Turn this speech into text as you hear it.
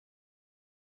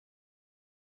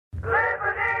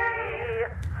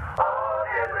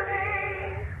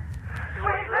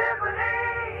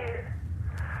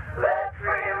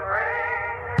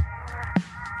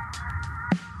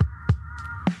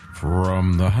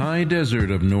From the high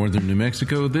desert of northern New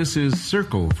Mexico, this is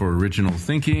Circle for Original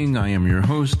Thinking. I am your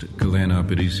host, Glenn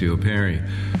Aparicio Parry.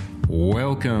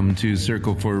 Welcome to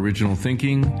Circle for Original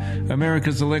Thinking,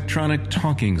 America's electronic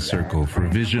talking circle for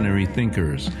visionary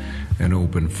thinkers, an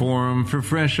open forum for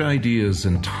fresh ideas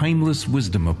and timeless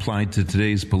wisdom applied to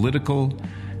today's political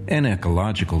and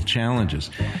ecological challenges.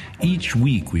 Each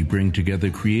week we bring together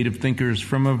creative thinkers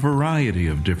from a variety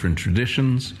of different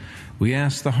traditions. We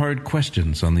ask the hard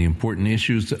questions on the important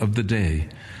issues of the day: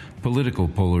 political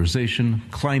polarization,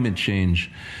 climate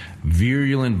change,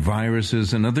 virulent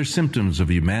viruses, and other symptoms of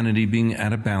humanity being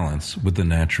out of balance with the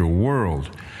natural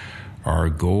world. Our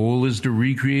goal is to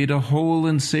recreate a whole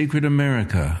and sacred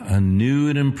America, a new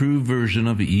and improved version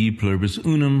of E Pluribus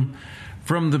Unum,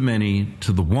 from the many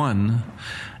to the one,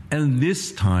 and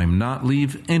this time not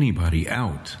leave anybody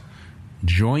out.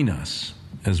 Join us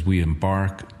as we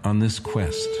embark on this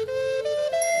quest.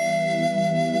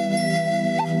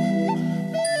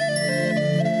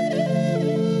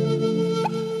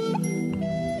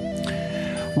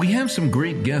 We have some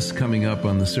great guests coming up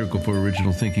on the Circle for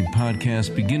Original Thinking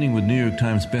podcast, beginning with New York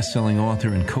Times bestselling author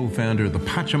and co-founder of the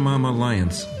Pachamama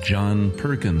Alliance, John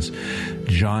Perkins.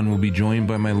 John will be joined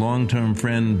by my longtime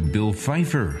friend, Bill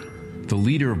Pfeiffer, the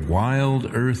leader of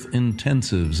Wild Earth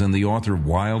Intensives and the author of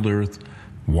Wild Earth,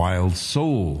 Wild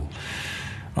Soul.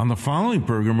 On the following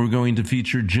program, we're going to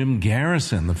feature Jim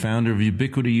Garrison, the founder of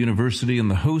Ubiquity University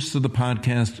and the host of the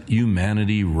podcast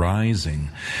Humanity Rising,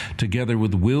 together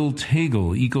with Will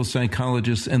Tagle,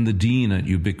 eco-psychologist and the dean at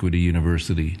Ubiquity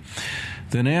University.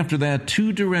 Then after that,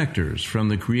 two directors from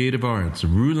the creative arts,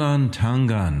 Rulan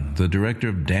Tangan, the director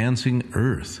of Dancing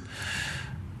Earth,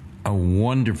 a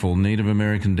wonderful Native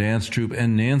American dance troupe,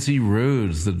 and Nancy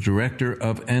Rhodes, the director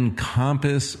of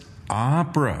Encompass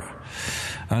Opera,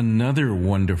 another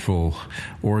wonderful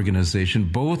organization,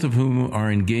 both of whom are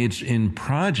engaged in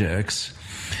projects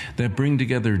that bring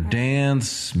together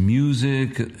dance,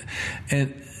 music,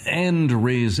 and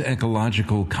raise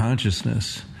ecological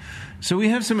consciousness. So we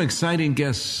have some exciting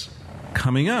guests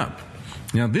coming up.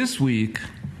 Now, this week,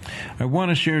 I want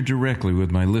to share directly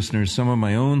with my listeners some of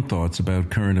my own thoughts about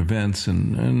current events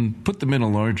and put them in a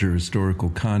larger historical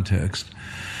context.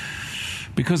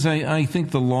 Because I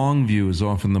think the long view is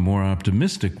often the more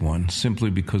optimistic one, simply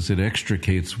because it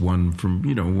extricates one from,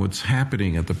 what's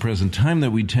happening at the present time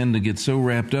that we tend to get so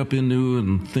wrapped up into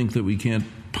and think that we can't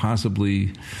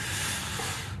possibly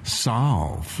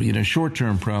solve.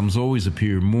 Short-term problems always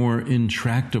appear more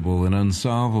intractable and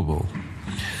unsolvable.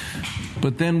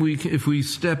 But then if we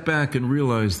step back and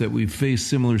realize that we've faced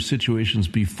similar situations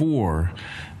before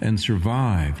and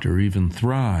survived or even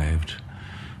thrived,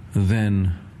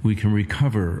 then we can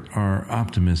recover our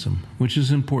optimism, which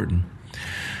is important.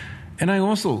 And I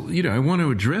also, I want to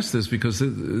address this because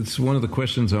it's one of the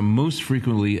questions I'm most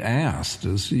frequently asked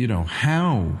is,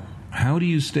 how do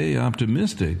you stay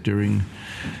optimistic during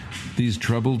these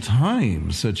troubled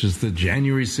times, such as the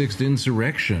January 6th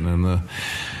insurrection and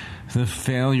the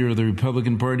failure of the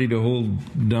Republican Party to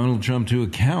hold Donald Trump to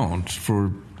account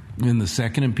in the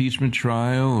second impeachment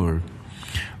trial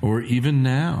or even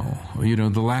now,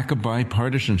 the lack of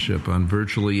bipartisanship on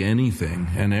virtually anything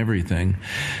and everything,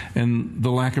 and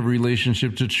the lack of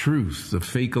relationship to truth, the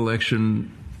fake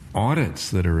election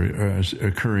audits that are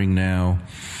occurring now,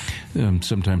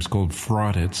 sometimes called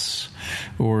fraudits,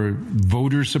 or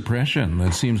voter suppression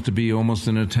that seems to be almost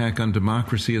an attack on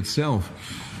democracy itself.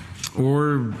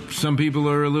 Or some people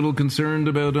are a little concerned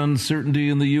about uncertainty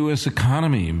in the U.S.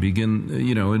 economy, in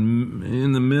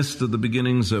the midst of the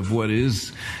beginnings of what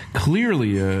is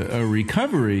clearly a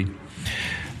recovery.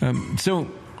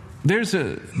 So there's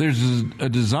a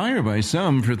desire by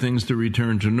some for things to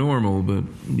return to normal, but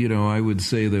I would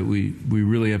say that we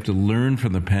really have to learn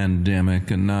from the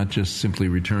pandemic and not just simply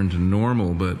return to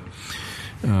normal, but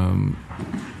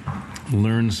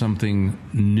learn something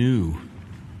new.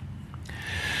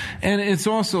 And it's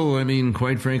also,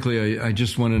 quite frankly, I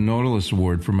just won a Nautilus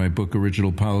Award for my book,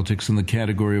 Original Politics, in the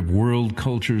category of World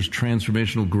Culture's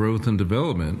Transformational Growth and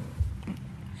Development.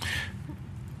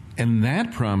 And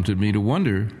that prompted me to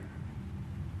wonder,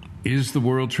 is the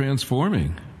world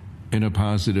transforming in a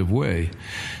positive way?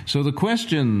 So the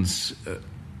questions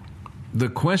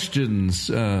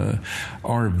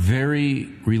are very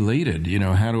related.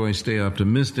 How do I stay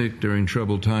optimistic during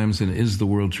troubled times, and is the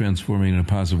world transforming in a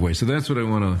positive way? So that's what I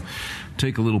want to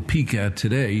take a little peek at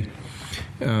today.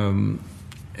 And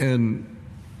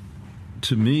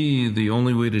to me, the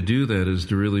only way to do that is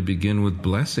to really begin with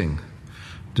blessing,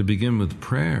 to begin with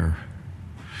prayer.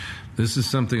 This is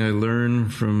something I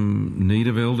learned from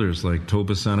native elders like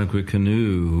Topa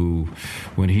Sanakwa-Kanu, who,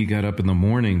 when he got up in the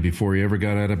morning, before he ever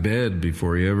got out of bed,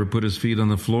 before he ever put his feet on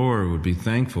the floor, would be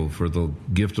thankful for the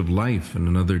gift of life and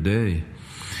another day.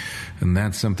 And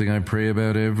that's something I pray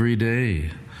about every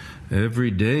day.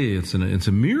 Every day, it's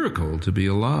a miracle to be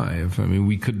alive. I mean,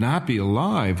 we could not be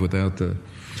alive without the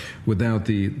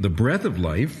breath of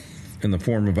life in the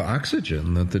form of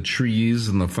oxygen that the trees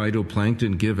and the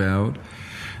phytoplankton give out,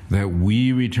 that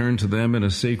we return to them in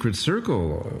a sacred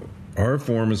circle. Our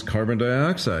form is carbon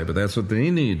dioxide, but that's what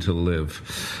they need to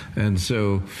live. And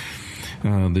so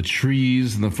the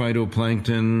trees and the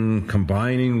phytoplankton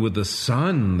combining with the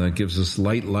sun that gives us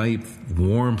light,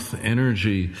 warmth,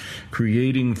 energy,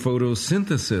 creating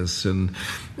photosynthesis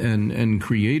and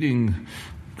creating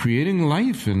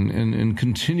life and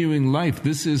continuing life.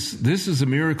 This is a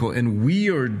miracle, and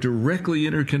we are directly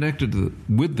interconnected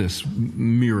with this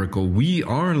miracle. We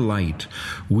are light.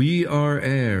 We are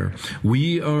air.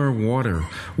 We are water.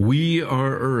 We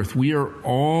are earth. We are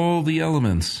all the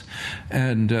elements.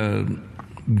 And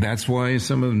that's why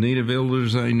some of the native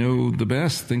elders I know the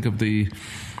best think of the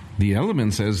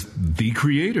elements as the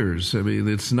creators. I mean,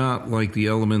 it's not like the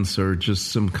elements are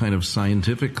just some kind of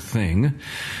scientific thing.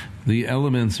 The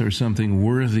elements are something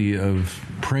worthy of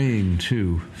praying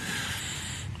to.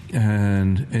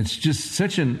 And it's just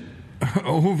such an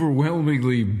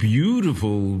overwhelmingly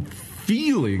beautiful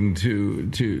feeling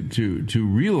to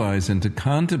realize and to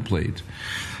contemplate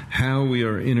how we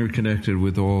are interconnected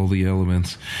with all the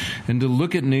elements, and to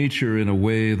look at nature in a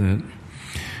way that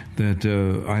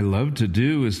I love to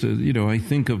do is to, I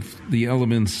think of the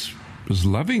elements as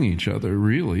loving each other,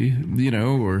 really,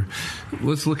 or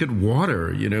let's look at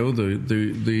water,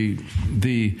 the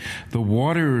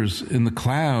waters in the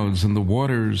clouds and the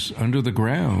waters under the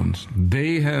ground.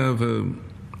 They have a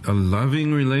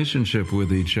loving relationship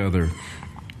with each other.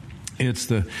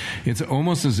 It's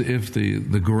almost as if the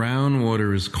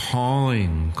groundwater is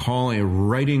calling,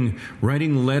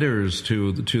 writing letters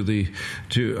to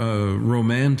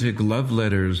romantic love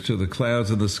letters to the clouds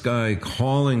of the sky,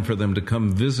 calling for them to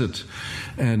come visit,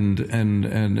 and then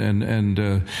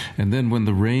when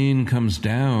the rain comes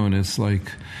down, it's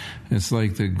like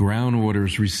the groundwater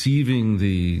is receiving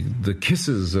the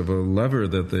kisses of a lover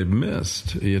that they've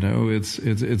missed.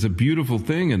 It's a beautiful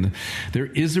thing, and there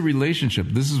is a relationship.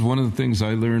 This is one of the things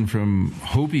I learned from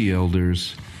Hopi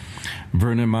elders,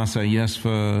 Verna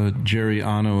Masayesfa, Jerry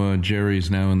Anoa.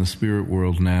 Jerry's now in the spirit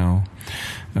world now.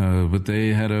 But they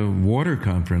had a water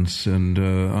conference and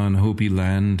on Hopi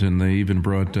land, and they even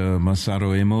brought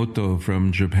Masaru Emoto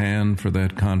from Japan for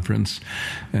that conference,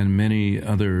 and many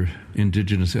other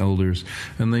indigenous elders.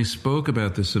 And they spoke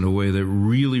about this in a way that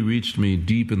really reached me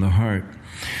deep in the heart,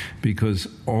 because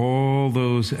all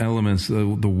those elements, the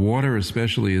water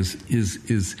especially,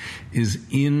 is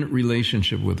in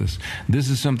relationship with us. This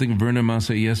is something Verna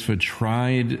Masayesfa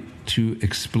tried to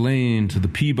explain to the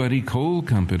Peabody Coal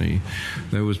Company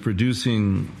that was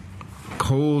producing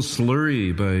coal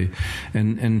slurry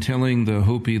and telling the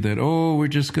Hopi that, we're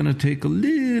just going to take a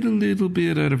little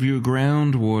bit out of your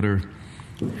groundwater.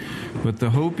 But the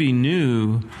Hopi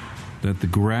knew that the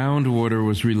groundwater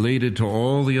was related to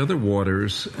all the other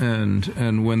waters,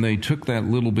 and when they took that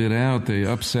little bit out, they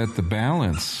upset the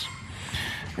balance.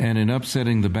 And in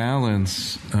upsetting the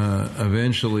balance,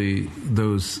 eventually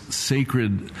those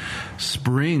sacred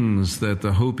springs that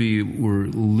the Hopi were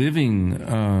living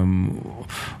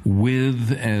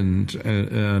with and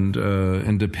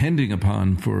depending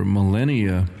upon for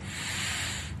millennia,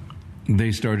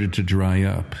 they started to dry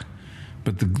up.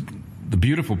 But the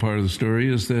beautiful part of the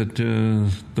story is that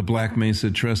the Black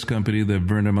Mesa Trust Company that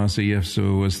Verna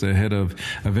Masayesfa was the head of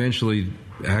eventually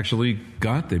actually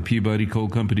got the Peabody Coal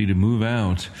Company to move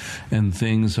out, and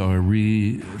things are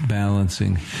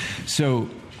rebalancing. So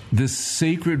this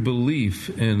sacred belief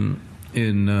in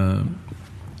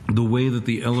the way that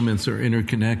the elements are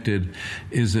interconnected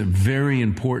is a very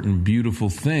important, beautiful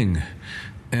thing.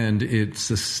 And it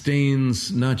sustains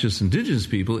not just indigenous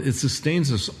people, it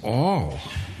sustains us all.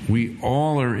 We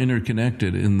all are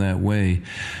interconnected in that way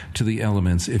to the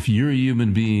elements. If you're a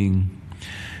human being,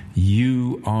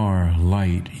 you are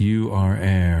light, you are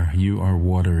air, you are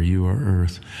water, you are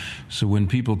earth. So when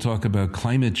people talk about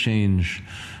climate change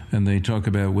and they talk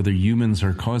about whether humans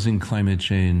are causing climate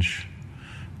change,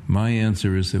 my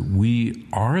answer is that we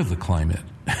are the climate.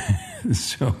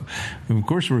 So, of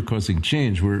course, we're causing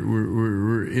change.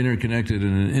 We're interconnected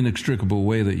in an inextricable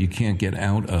way that you can't get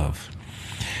out of.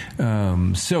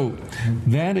 So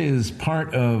that is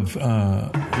part of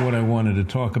what I wanted to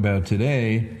talk about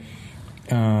today.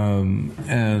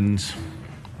 And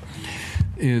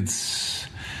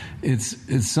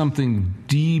it's something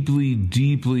deeply,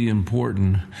 deeply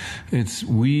important.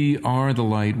 We are the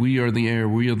light, we are the air,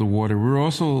 we are the water, we're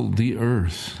also the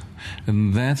earth.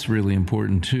 And that's really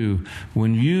important too.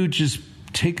 When you just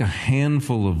take a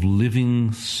handful of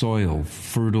living soil,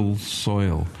 fertile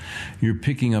soil, you're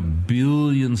picking up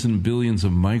billions and billions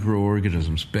of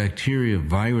microorganisms, bacteria,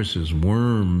 viruses,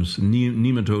 worms,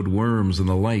 nematode worms, and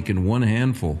the like in one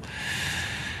handful.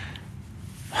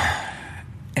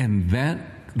 And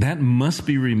that must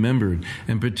be remembered,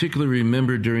 and particularly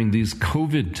remembered during these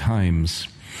COVID times.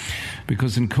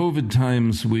 Because in COVID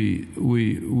times, we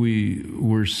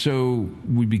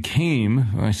became,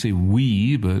 I say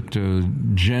we, but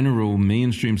general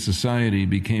mainstream society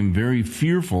became very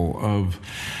fearful of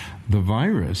the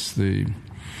virus, the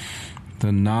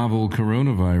novel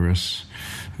coronavirus.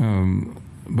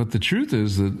 But the truth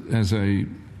is that, as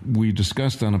we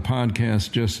discussed on a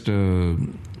podcast just a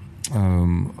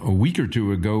week or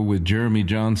two ago with Jeremy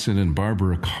Johnson and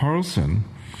Barbara Carlson,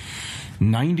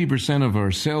 90% of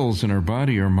our cells in our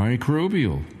body are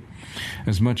microbial,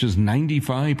 as much as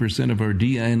 95% of our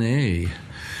DNA.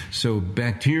 So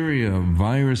bacteria,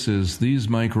 viruses, these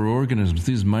microorganisms,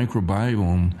 these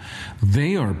microbiome,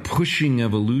 they are pushing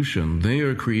evolution. They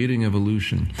are creating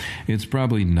evolution. It's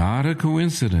probably not a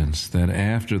coincidence that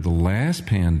after the last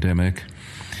pandemic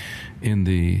in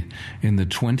the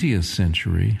 20th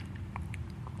century,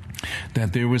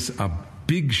 that there was a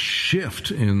big shift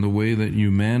in the way that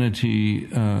humanity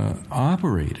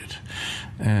operated.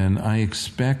 And I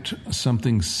expect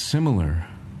something similar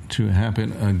to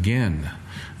happen again.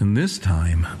 And this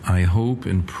time, I hope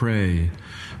and pray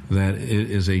that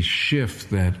it is a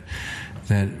shift that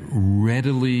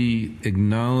readily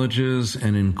acknowledges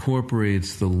and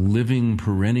incorporates the living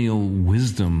perennial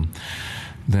wisdom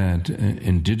that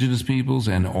indigenous peoples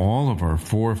and all of our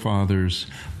forefathers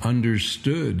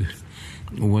understood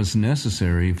was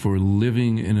necessary for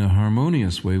living in a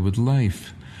harmonious way with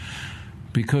life.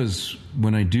 Because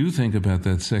when I do think about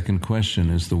that second question,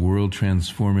 is the world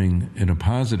transforming in a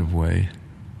positive way?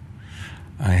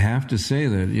 I have to say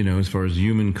that, as far as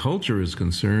human culture is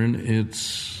concerned,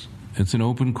 it's an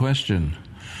open question.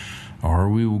 Are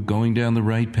we going down the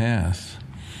right path?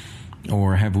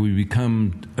 Or have we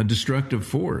become a destructive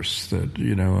force, that,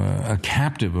 a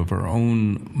captive of our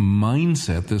own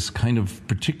mindset, this kind of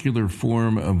particular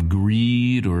form of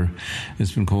greed, or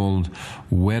it's been called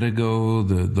wetigo,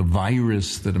 the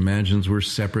virus that imagines we're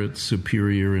separate,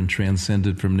 superior, and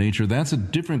transcendent from nature. That's a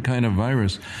different kind of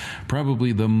virus.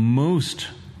 Probably the most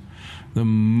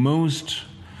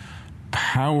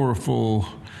powerful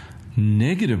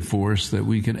negative force that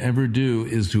we can ever do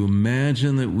is to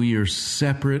imagine that we are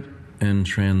separate and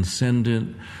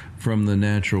transcendent from the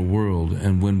natural world.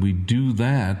 And when we do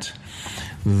that,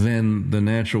 then the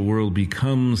natural world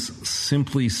becomes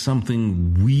simply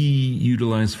something we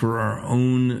utilize for our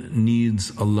own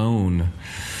needs alone.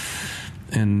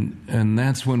 And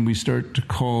that's when we start to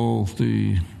call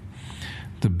the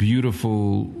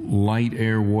beautiful light,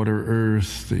 air, water,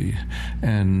 earth,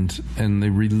 and the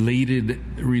related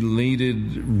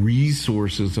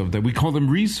resources of that. We call them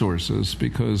resources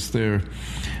because they're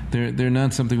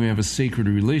not something we have a sacred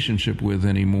relationship with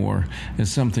anymore. It's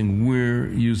something we're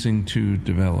using to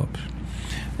develop.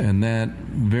 And that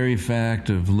very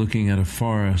fact of looking at a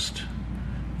forest,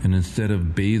 and instead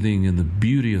of bathing in the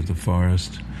beauty of the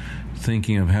forest,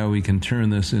 thinking of how we can turn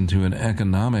this into an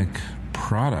economic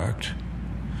product,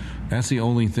 that's the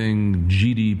only thing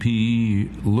GDP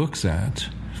looks at.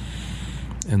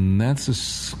 And that's a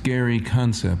scary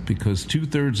concept, because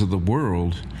 2/3 of the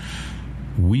world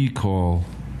we call,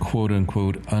 quote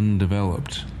unquote,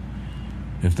 undeveloped.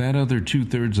 If that other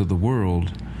 2/3 of the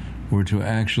world were to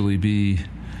actually be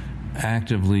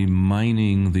actively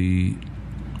mining the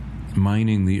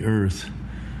earth,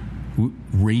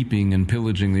 raping and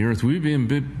pillaging the earth, we'd be in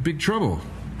big trouble.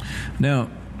 Now,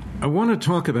 I want to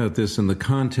talk about this in the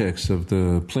context of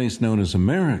the place known as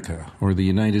America, or the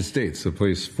United States, the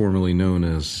place formerly known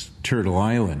as Turtle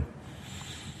Island.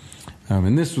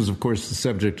 And this was, of course, the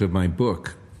subject of my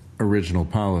book, Original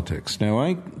Politics. Now,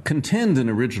 I contend in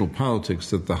Original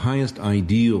Politics that the highest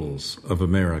ideals of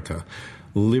America,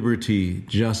 liberty,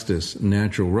 justice,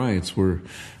 natural rights, were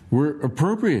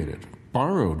appropriated,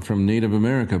 borrowed from Native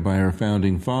America by our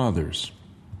founding fathers.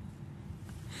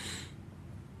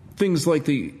 Things like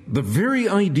the very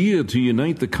idea to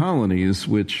unite the colonies,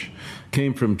 which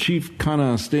came from Chief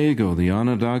Conestoga, the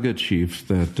Onondaga chief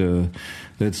that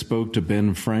spoke to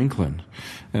Ben Franklin.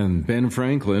 And Ben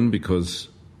Franklin, because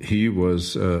he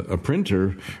was a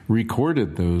printer,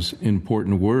 recorded those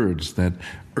important words that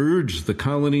urged the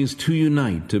colonies to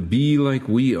unite, to be like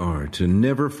we are, to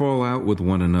never fall out with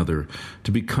one another,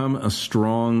 to become a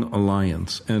strong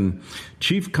alliance. And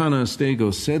Chief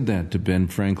Conestoga said that to Ben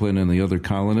Franklin and the other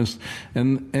colonists,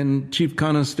 and Chief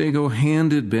Conestoga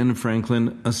handed Ben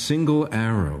Franklin a single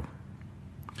arrow.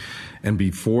 And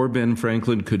before Ben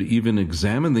Franklin could even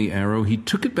examine the arrow, he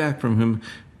took it back from him,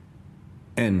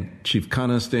 and Chief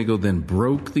Conestoga then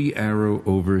broke the arrow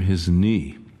over his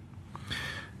knee.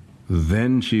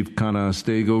 Then Chief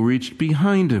Conestoga reached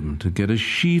behind him to get a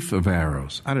sheaf of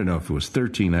arrows. I don't know if it was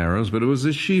 13 arrows, but it was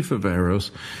a sheaf of arrows.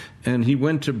 And he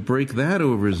went to break that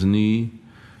over his knee,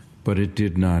 but it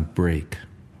did not break.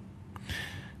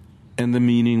 And the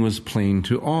meaning was plain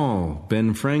to all.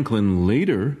 Ben Franklin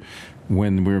later,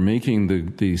 when we're making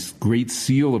the Great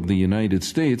Seal of the United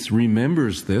States,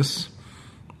 remembers this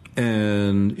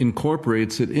and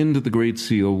incorporates it into the Great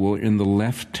Seal. Well, in the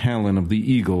left talon of the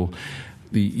eagle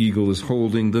is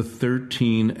holding the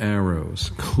 13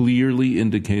 arrows, clearly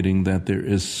indicating that there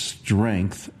is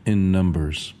strength in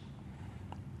numbers,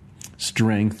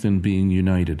 strength in being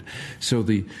united. So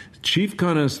the Chief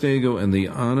Conestoga and the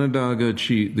Onondaga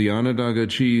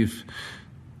chief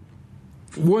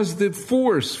was the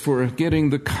force for getting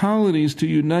the colonies to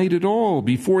unite at all.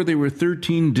 Before, they were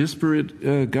 13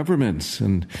 disparate governments,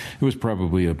 and it was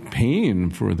probably a pain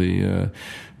for the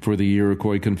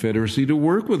Iroquois Confederacy to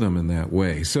work with them in that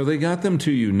way. So they got them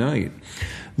to unite.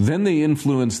 Then they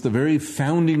influenced the very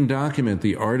founding document,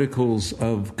 the Articles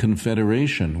of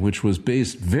Confederation, which was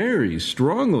based very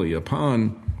strongly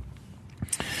upon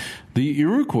the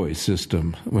Iroquois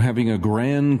system, having a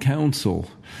Grand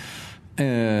Council.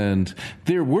 And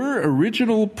there were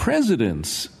original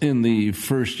presidents in the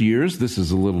first years. This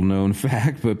is a little known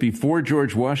fact, but before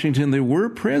George Washington, there were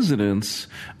presidents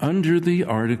under the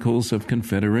Articles of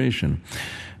Confederation.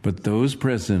 But those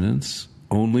presidents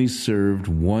only served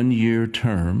one-year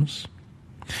terms,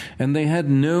 and they had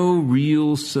no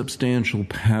real substantial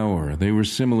power. They were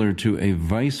similar to a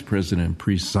vice president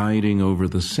presiding over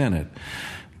the Senate.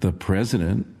 The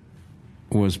president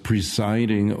was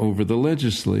presiding over the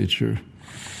legislature.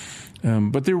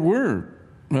 But there were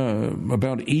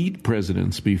about 8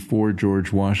 presidents before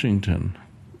George Washington,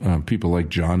 people like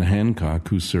John Hancock,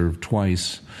 who served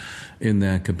twice in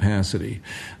that capacity.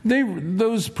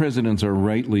 Those presidents are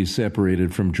rightly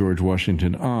separated from George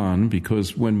Washington on,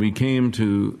 because when we came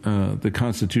to the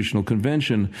Constitutional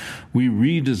Convention, we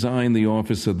redesigned the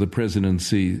office of the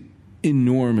presidency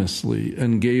enormously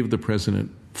and gave the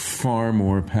president far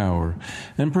more power,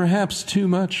 and perhaps too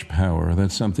much power.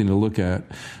 That's something to look at.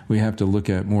 We have to look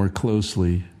at more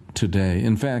closely today.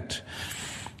 In fact,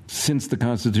 since the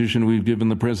Constitution, we've given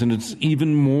the presidents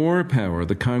even more power.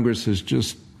 The Congress has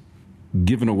just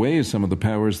given away some of the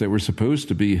powers that were supposed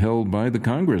to be held by the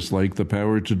Congress, like the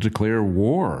power to declare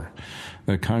war,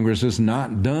 that Congress has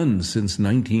not done since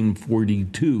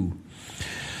 1942.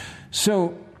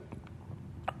 So,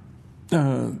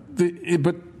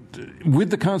 but with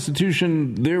the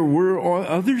Constitution, there were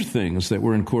other things that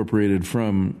were incorporated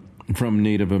from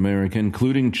Native America,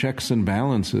 including checks and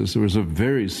balances. There was a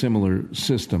very similar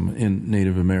system in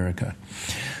Native America.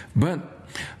 But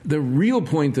the real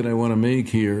point that I want to make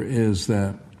here is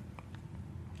that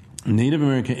Native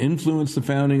America influenced the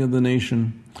founding of the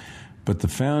nation, but the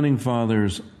Founding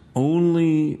Fathers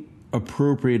only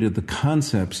appropriated the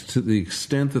concepts to the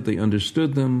extent that they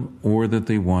understood them or that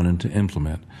they wanted to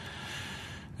implement.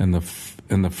 And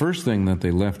the first thing that they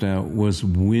left out was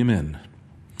women,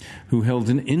 who held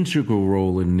an integral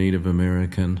role in Native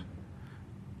American.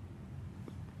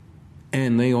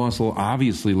 And they also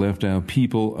obviously left out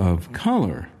people of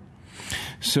color.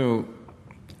 So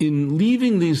in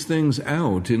leaving these things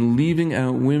out, in leaving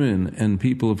out women and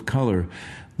people of color,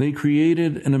 they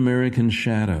created an American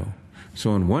shadow.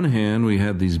 So on one hand, we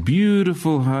had these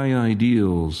beautiful high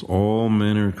ideals. All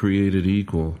men are created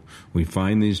equal. We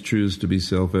find these truths to be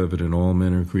self-evident. All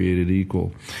men are created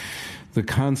equal. The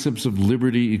concepts of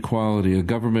liberty, equality, a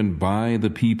government by the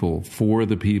people, for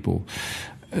the people.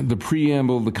 The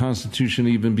preamble of the Constitution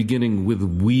even beginning with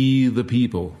 "we the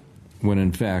people," when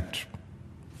in fact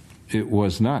it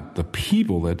was not the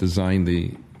people that designed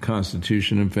the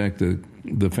Constitution. In fact,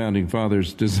 the Founding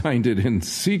Fathers designed it in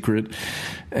secret,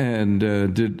 and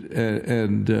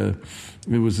it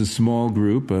was a small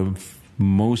group of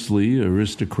mostly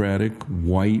aristocratic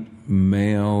white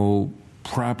male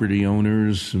property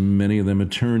owners, many of them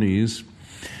attorneys.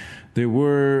 There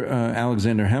were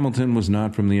Alexander Hamilton was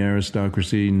not from the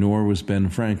aristocracy, nor was Ben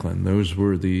Franklin. Those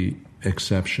were the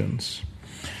exceptions.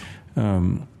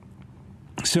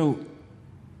 So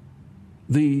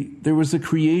there was the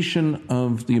creation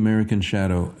of the American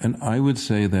shadow, and I would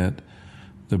say that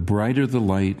the brighter the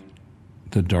light,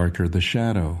 the darker the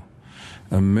shadow.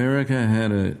 America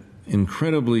had an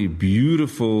incredibly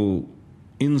beautiful,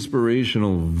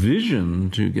 inspirational vision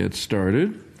to get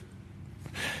started,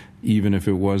 even if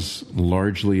it was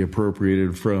largely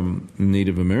appropriated from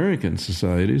Native American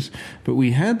societies. But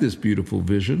we had this beautiful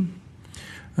vision,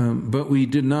 but we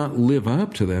did not live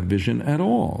up to that vision at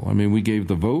all. I mean, we gave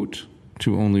the vote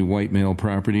to only white male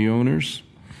property owners.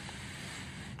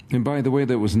 And by the way,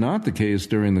 that was not the case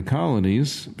during the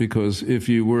colonies, because if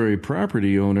you were a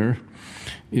property owner,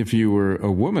 if you were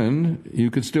a woman,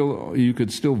 you could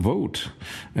still vote.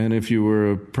 And if you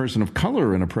were a person of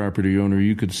color and a property owner,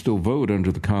 you could still vote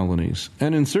under the colonies.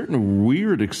 And in certain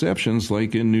weird exceptions,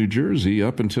 like in New Jersey,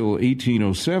 up until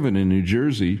 1807 in New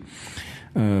Jersey,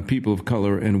 people of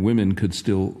color and women could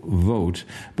still vote.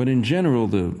 But in general,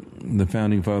 the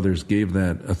Founding Fathers gave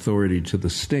that authority to the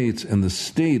states, and the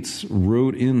states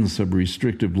wrote in some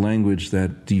restrictive language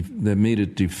that made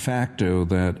it de facto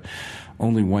that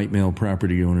only white male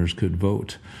property owners could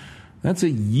vote. That's a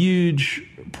huge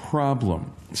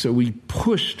problem. So we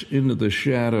pushed into the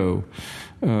shadow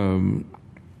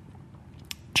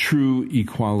true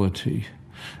equality.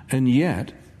 And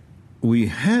yet, we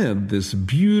had this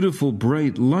beautiful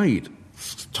bright light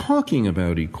talking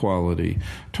about equality,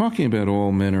 talking about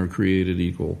all men are created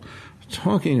equal,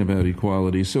 talking about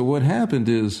equality. So what happened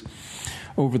is,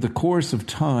 over the course of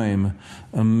time,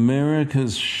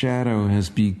 America's shadow has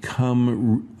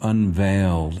become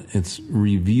unveiled. It's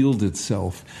revealed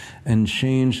itself, and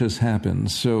change has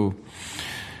happened. So,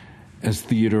 as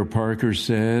Theodore Parker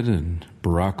said, and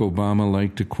Barack Obama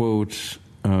liked to quote,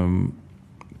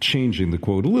 changing the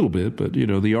quote a little bit, but,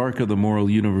 the arc of the moral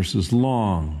universe is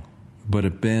long, but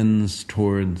it bends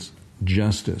towards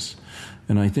justice.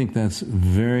 And I think that's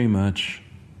very much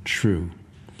true.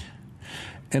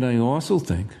 And I also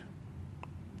think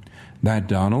that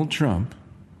Donald Trump,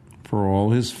 for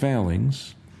all his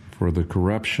failings, for the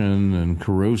corruption and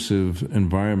corrosive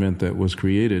environment that was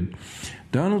created,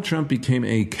 Donald Trump became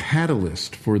a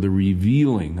catalyst for the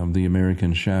revealing of the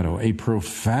American shadow, a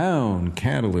profound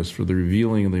catalyst for the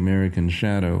revealing of the American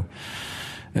shadow.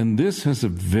 And this has a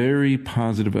very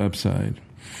positive upside,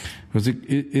 because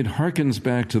it harkens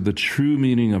back to the true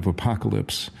meaning of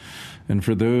apocalypse. And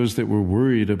for those that were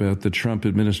worried about the Trump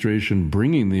administration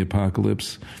bringing the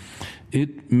apocalypse,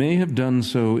 it may have done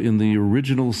so in the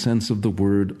original sense of the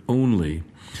word only,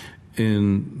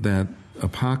 in that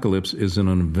apocalypse is an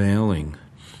unveiling.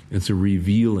 It's a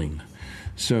revealing.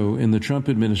 So in the Trump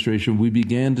administration, we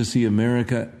began to see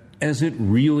America as it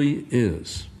really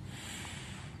is.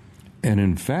 And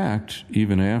in fact,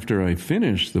 even after I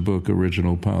finished the book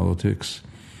Original Politics,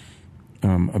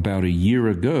 about a year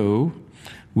ago,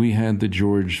 we had the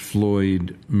George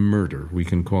Floyd murder. We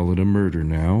can call it a murder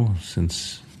now,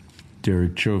 since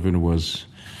Derek Chauvin was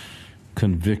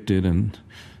convicted and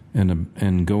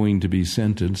going to be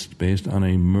sentenced based on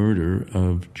a murder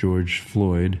of George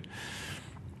Floyd.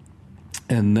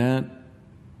 And that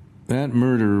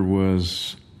murder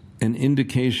was an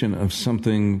indication of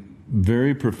something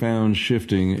very profound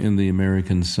shifting in the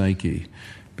American psyche,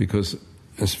 because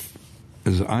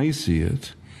as I see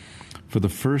it, for the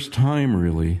first time,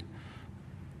 really,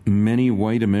 many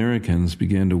white Americans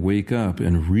began to wake up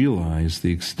and realize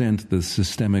the extent of the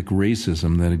systemic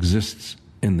racism that exists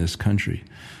in this country.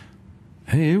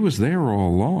 Hey, it was there all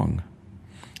along.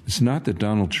 It's not that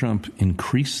Donald Trump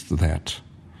increased that.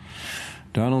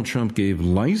 Donald Trump gave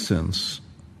license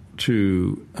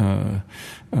to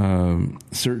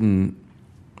certain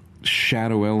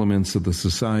shadow elements of the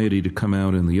society to come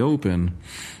out in the open.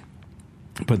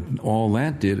 But all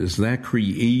that did is that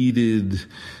created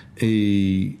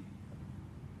a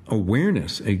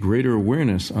greater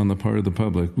awareness on the part of the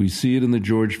public. We see it in the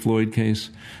George Floyd case.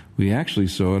 We actually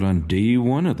saw it on day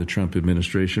one of the Trump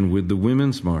administration with the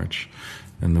Women's March.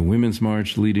 And the Women's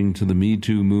March leading to the Me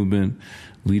Too movement,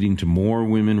 leading to more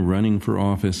women running for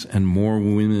office and more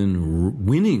women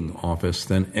winning office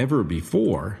than ever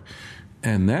before.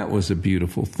 And that was a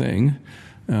beautiful thing.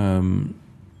 And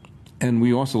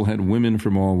we also had women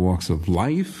from all walks of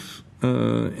life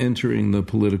entering the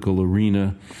political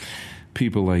arena.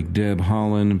 People like Deb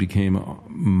Haaland became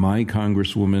my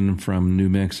congresswoman from New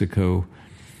Mexico.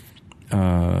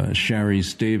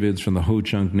 Sharice Davids from the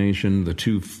Ho-Chunk Nation, the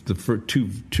two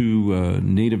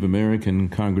Native American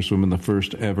congresswomen, the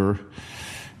first ever.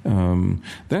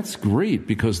 That's great,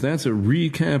 because that's a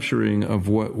recapturing of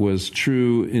what was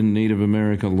true in Native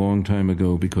America a long time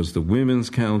ago, because the women's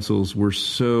councils were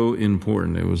so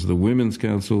important. It was the women's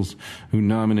councils who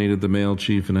nominated the male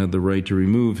chief and had the right to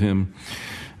remove him.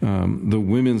 The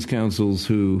women's councils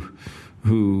who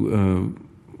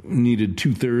needed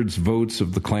 2/3 votes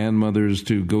of the clan mothers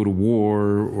to go to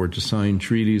war or to sign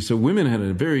treaties. So women had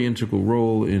a very integral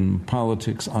role in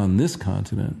politics on this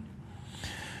continent.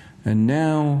 And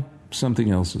now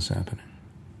something else is happening.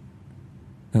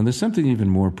 Now there's something even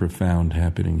more profound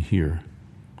happening here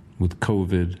with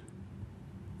COVID,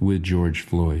 with George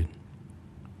Floyd.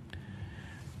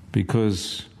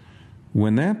 Because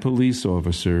when that police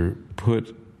officer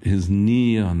put his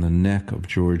knee on the neck of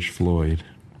George Floyd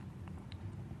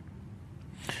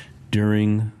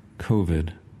during COVID,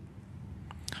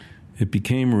 it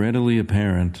became readily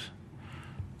apparent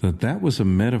that that was a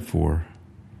metaphor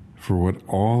for what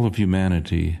all of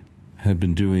humanity had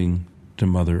been doing to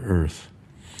Mother Earth.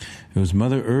 It was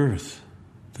Mother Earth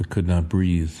that could not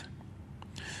breathe.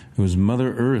 It was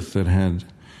Mother Earth that had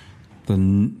the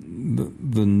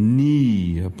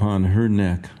knee upon her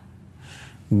neck.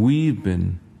 We've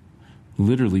been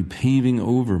literally paving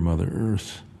over Mother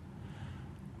Earth.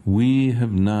 We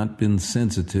have not been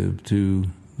sensitive to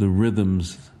the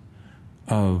rhythms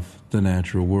of the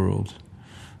natural world.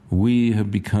 We have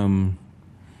become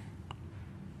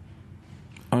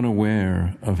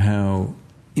unaware of how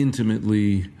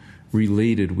intimately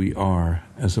related we are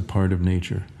as a part of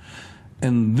nature.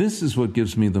 And this is what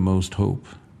gives me the most hope.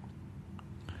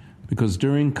 Because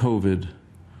during COVID,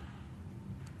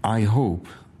 I hope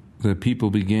that people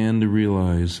began to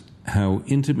realize how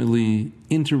intimately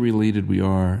interrelated we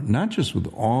are, not just with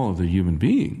all of the human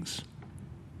beings,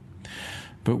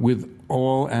 but with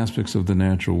all aspects of the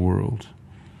natural world.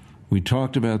 We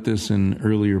talked about this in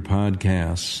earlier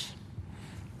podcasts,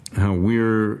 how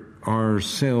our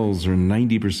cells are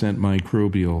 90%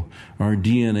 microbial. Our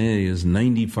DNA is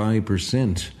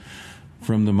 95%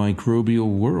 from the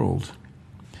microbial world.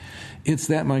 It's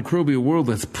that microbial world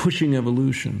that's pushing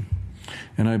evolution.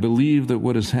 And I believe that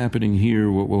what is happening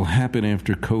here, what will happen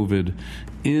after COVID,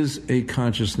 is a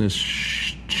consciousness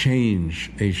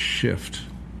change, a shift.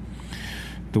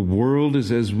 The world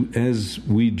is as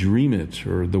we dream it,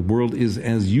 or the world is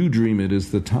as you dream it,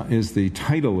 is the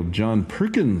title of John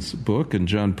Perkins' book, and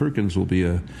John Perkins will be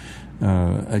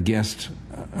a guest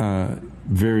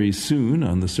very soon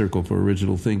on the Circle for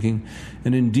Original Thinking.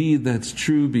 And indeed, that's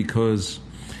true, because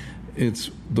it's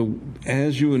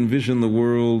as you envision the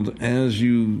world, as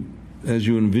you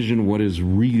envision what is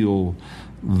real,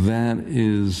 that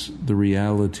is the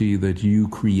reality that you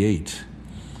create.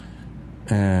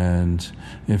 And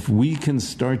if we can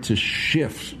start to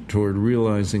shift toward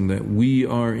realizing that we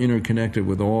are interconnected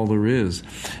with all there is,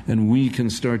 and we can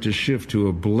start to shift to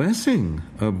a blessing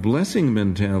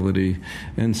mentality,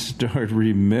 and start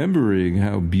remembering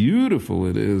how beautiful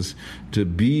it is to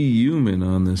be human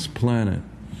on this planet,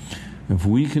 if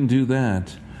we can do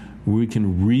that, we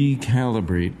can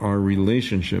recalibrate our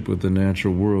relationship with the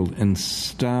natural world and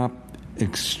stop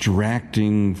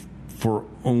extracting for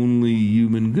only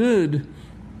human good,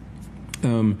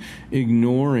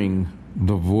 ignoring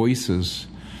the voices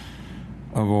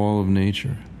of all of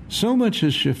nature. So much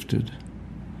has shifted.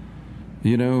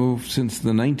 Since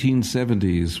the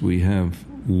 1970s, we have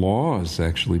laws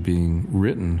actually being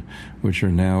written which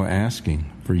are now asking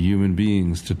for human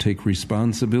beings to take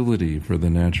responsibility for the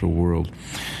natural world.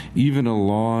 Even a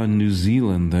law in New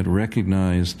Zealand that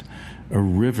recognized a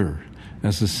river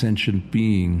as a sentient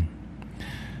being.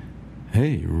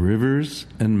 Hey, rivers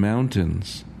and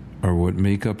mountains are what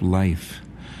make up life.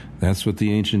 That's what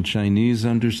the ancient Chinese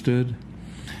understood.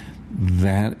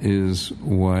 That is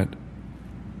what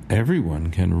everyone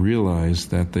can realize,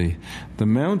 that the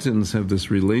mountains have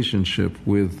this relationship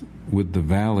with the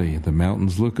valley. The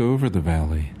mountains look over the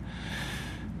valley.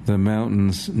 The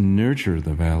mountains nurture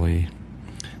the valley.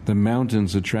 The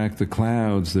mountains attract the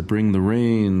clouds that bring the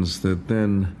rains that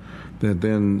then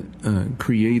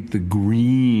create the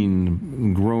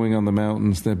green growing on the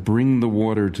mountains that bring the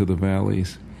water to the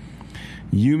valleys.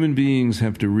 Human beings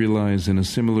have to realize, in a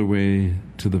similar way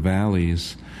to the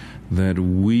valleys, that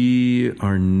we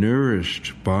are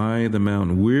nourished by the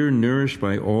mountain. We're nourished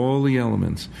by all the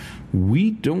elements.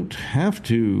 We don't have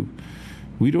to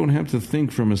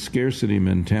think from a scarcity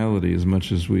mentality as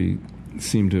much as we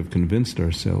seem to have convinced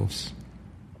ourselves.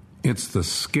 It's the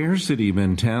scarcity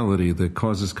mentality that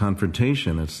causes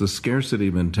confrontation. It's the scarcity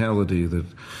mentality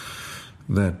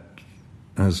that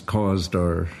has caused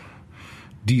our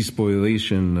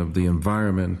despoilation of the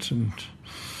environment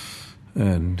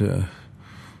and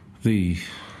the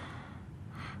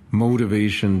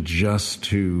motivation just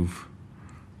to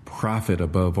profit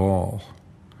above all.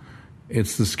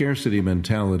 It's the scarcity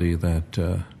mentality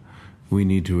that we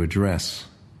need to address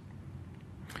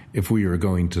if we are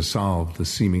going to solve the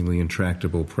seemingly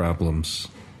intractable problems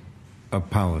of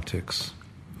politics.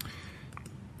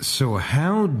 So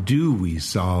how do we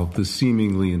solve the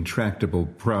seemingly intractable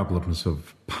problems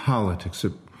of politics?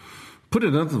 Put it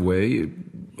another way,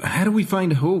 how do we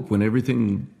find hope when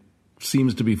everything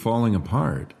seems to be falling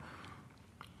apart?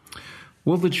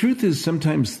 Well, the truth is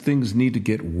sometimes things need to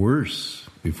get worse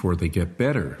before they get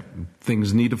better.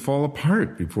 Things need to fall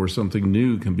apart before something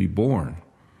new can be born.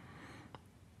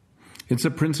 It's a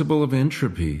principle of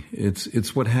entropy.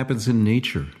 It's what happens in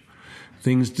nature.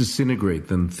 Things disintegrate,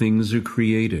 then things are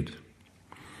created.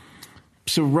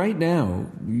 So right now,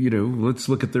 let's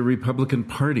look at the Republican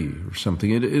Party or something.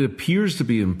 It appears to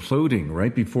be imploding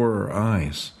right before our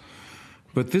eyes.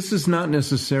 But this is not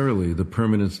necessarily the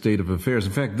permanent state of affairs.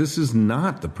 In fact, this is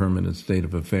not the permanent state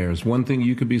of affairs. One thing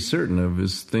you can be certain of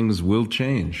is things will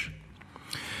change.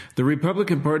 The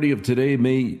Republican Party of today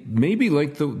may be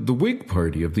like the Whig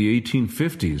Party of the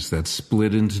 1850s that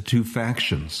split into two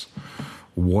factions.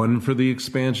 One for the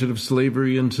expansion of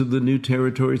slavery into the new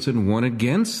territories and one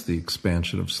against the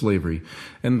expansion of slavery.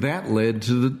 And that led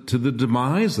to the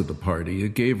demise of the party.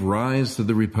 It gave rise to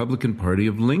the Republican Party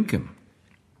of Lincoln.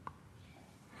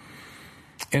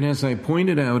 And as I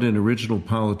pointed out in Original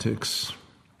Politics,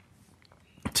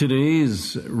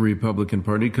 today's Republican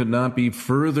Party could not be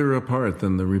further apart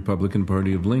than the Republican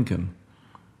Party of Lincoln.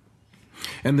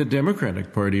 And the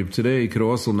Democratic Party of today could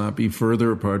also not be further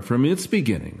apart from its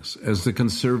beginnings as the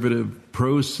conservative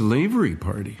pro-slavery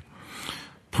party.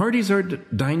 Parties are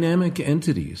dynamic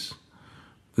entities.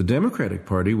 The Democratic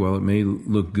Party, while it may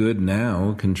look good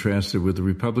now contrasted with the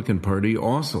Republican Party,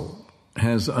 also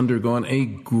has undergone a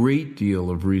great deal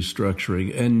of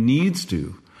restructuring and needs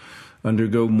to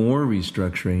undergo more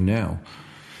restructuring now.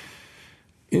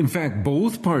 In fact,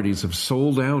 both parties have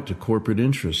sold out to corporate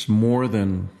interests more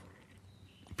than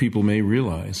people may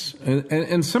realize.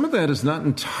 And some of that is not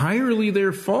entirely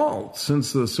their fault,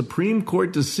 since the Supreme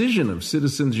Court decision of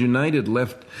Citizens United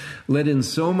let in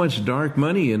so much dark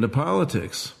money into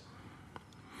politics.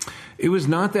 It was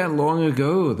not that long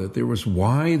ago that there was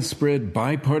widespread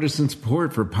bipartisan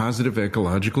support for positive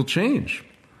ecological change.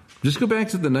 Just go back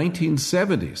to the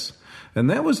 1970s. And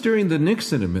that was during the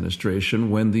Nixon administration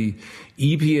when the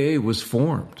EPA was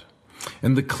formed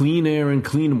and the Clean Air and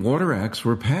Clean Water Acts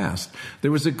were passed. There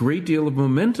was a great deal of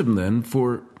momentum then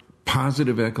for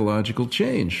positive ecological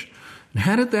change. And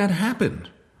how did that happen?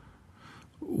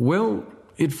 Well,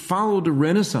 it followed a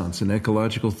renaissance in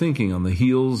ecological thinking on the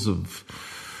heels of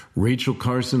Rachel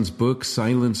Carson's book,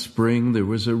 Silent Spring. There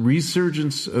was a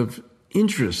resurgence of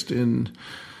interest in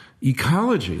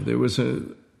ecology. There was a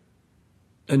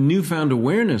newfound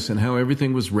awareness in how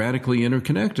everything was radically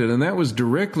interconnected, and that was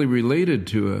directly related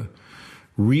to a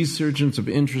resurgence of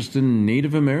interest in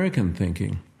Native American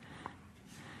thinking.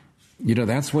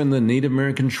 That's when the Native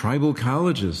American tribal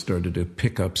colleges started to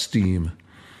pick up steam.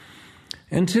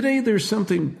 And today there's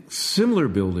something similar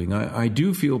building. I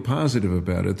do feel positive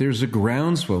about it. There's a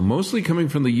groundswell, mostly coming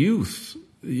from the youth,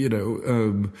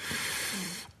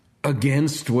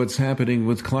 against what's happening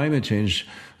with climate change.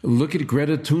 Look at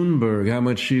Greta Thunberg, how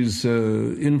much she's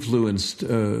influenced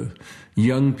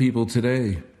young people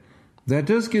today. That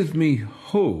does give me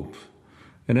hope.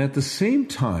 And at the same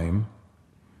time,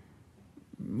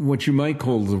 what you might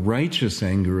call the righteous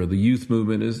anger of the youth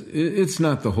movement it's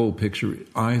not the whole picture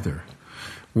either.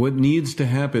 What needs to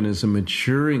happen is a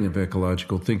maturing of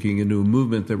ecological thinking into a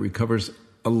movement that recovers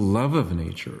a love of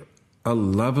nature, a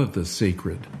love of the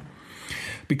sacred.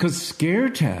 Because scare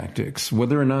tactics,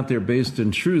 whether or not they're based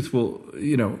in truth,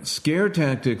 scare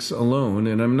tactics alone,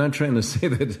 and I'm not trying to say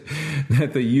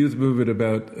that the youth movement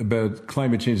about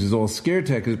climate change is all scare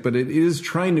tactics, but it is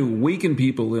trying to awaken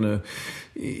people in a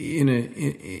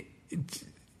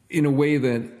way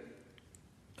that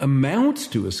amounts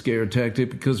to a scare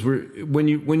tactic, because when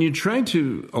you try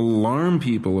to alarm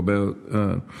people about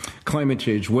climate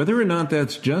change, whether or not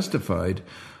that's justified,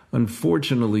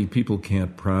 unfortunately, people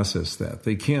can't process that.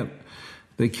 They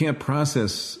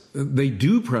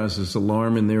do process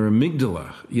alarm in their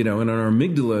amygdala, and our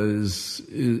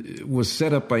amygdala was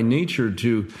set up by nature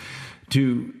to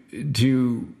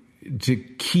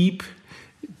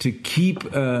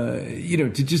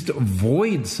just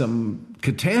avoid some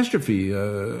catastrophe,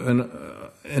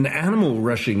 an animal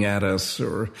rushing at us,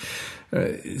 or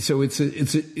so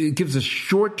it gives a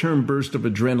short-term burst of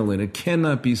adrenaline. It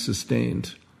cannot be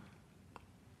sustained.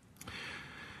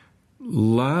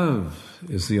 Love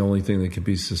is the only thing that can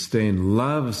be sustained.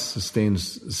 Love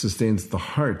sustains the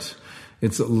heart.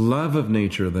 It's love of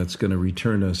nature that's going to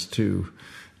return us to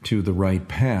the right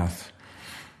path.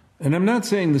 And I'm not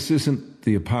saying this isn't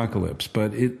the apocalypse,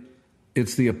 but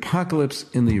it's the apocalypse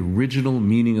in the original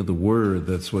meaning of the word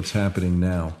that's what's happening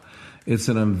now. It's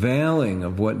an unveiling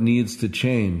of what needs to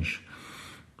change.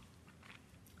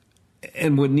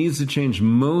 And what needs to change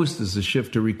most is a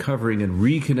shift to recovering and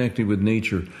reconnecting with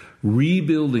nature,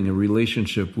 rebuilding a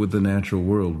relationship with the natural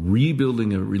world,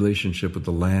 rebuilding a relationship with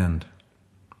the land.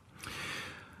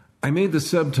 I made the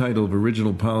subtitle of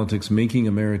Original Politics, Making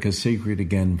America Sacred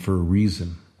Again, for a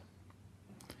reason.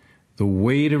 The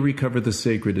way to recover the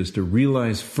sacred is to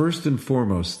realize first and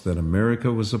foremost that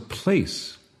America was a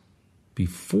place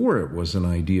before it was an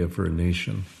idea for a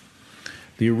nation.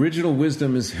 The original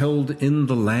wisdom is held in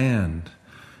the land.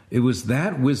 It was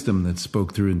that wisdom that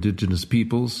spoke through indigenous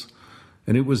peoples,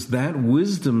 and it was that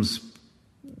wisdom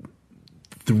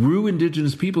through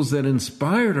indigenous peoples that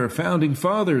inspired our founding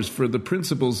fathers for the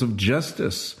principles of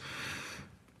justice,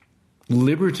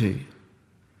 liberty.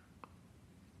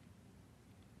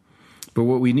 But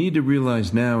what we need to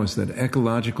realize now is that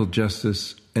ecological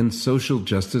justice and social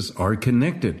justice are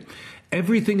connected.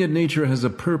 Everything in nature has a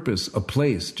purpose, a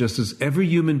place, just as every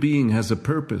human being has a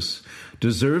purpose,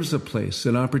 deserves a place,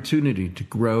 an opportunity to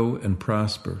grow and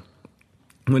prosper.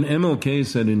 When MLK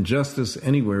said injustice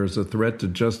anywhere is a threat to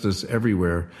justice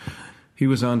everywhere, he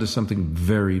was onto something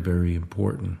very, very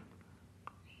important.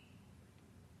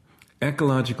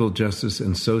 Ecological justice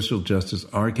and social justice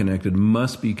are connected,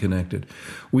 must be connected.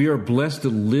 We are blessed to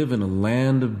live in a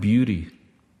land of beauty.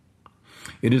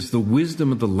 It is the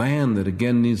wisdom of the land that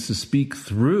again needs to speak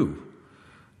through.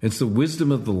 It's the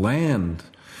wisdom of the land,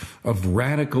 of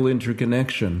radical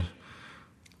interconnection.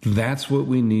 That's what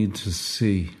we need to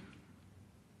see.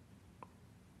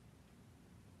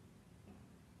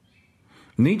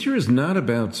 Nature is not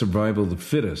about survival of the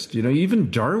fittest. Even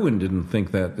Darwin didn't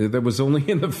think that. That was only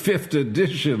in the 5th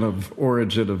edition of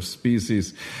Origin of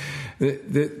Species.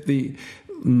 The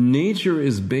nature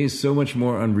is based so much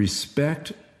more on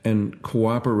respect and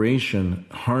cooperation,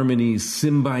 harmony,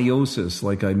 symbiosis.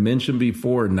 Like I mentioned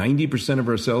before, 90% of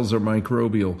our cells are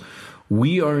microbial.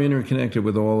 We are interconnected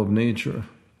with all of nature.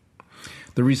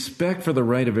 The respect for the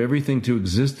right of everything to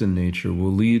exist in nature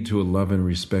will lead to a love and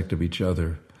respect of each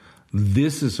other.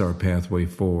 This is our pathway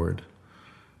forward.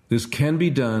 This can be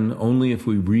done only if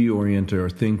we reorient our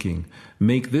thinking.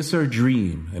 Make this our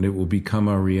dream, and it will become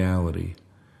our reality.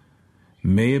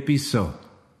 May it be so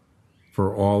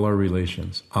for all our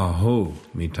relations. Aho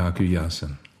mitaku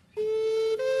yasen.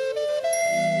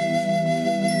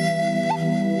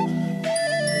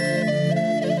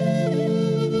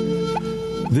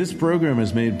 This program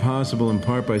is made possible in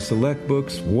part by Select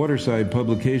Books, Waterside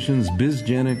Publications,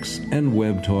 BizGenix, and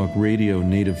Web Talk Radio.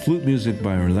 Native flute music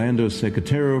by Orlando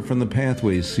Secatero from the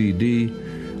Pathways CD.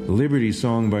 Liberty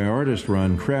Song by artist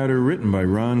Ron Crowder, written by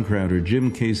Ron Crowder,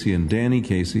 Jim Casey, and Danny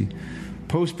Casey.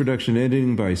 Post-production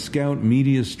editing by Scout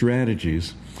Media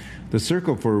Strategies. The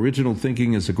Circle for Original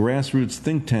Thinking is a grassroots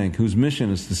think tank whose mission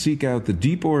is to seek out the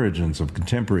deep origins of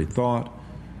contemporary thought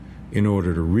in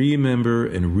order to remember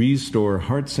and restore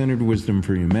heart-centered wisdom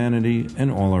for humanity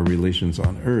and all our relations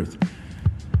on Earth.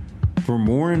 For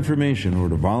more information or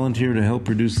to volunteer to help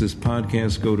produce this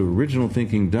podcast, go to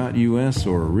originalthinking.us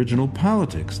or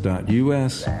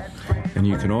originalpolitics.us. And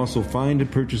you can also find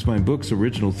and purchase my books,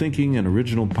 Original Thinking and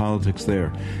Original Politics,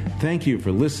 there. Thank you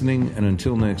for listening, and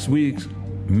until next week,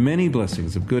 many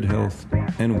blessings of good health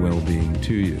and well-being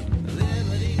to you.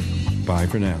 Bye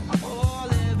for now.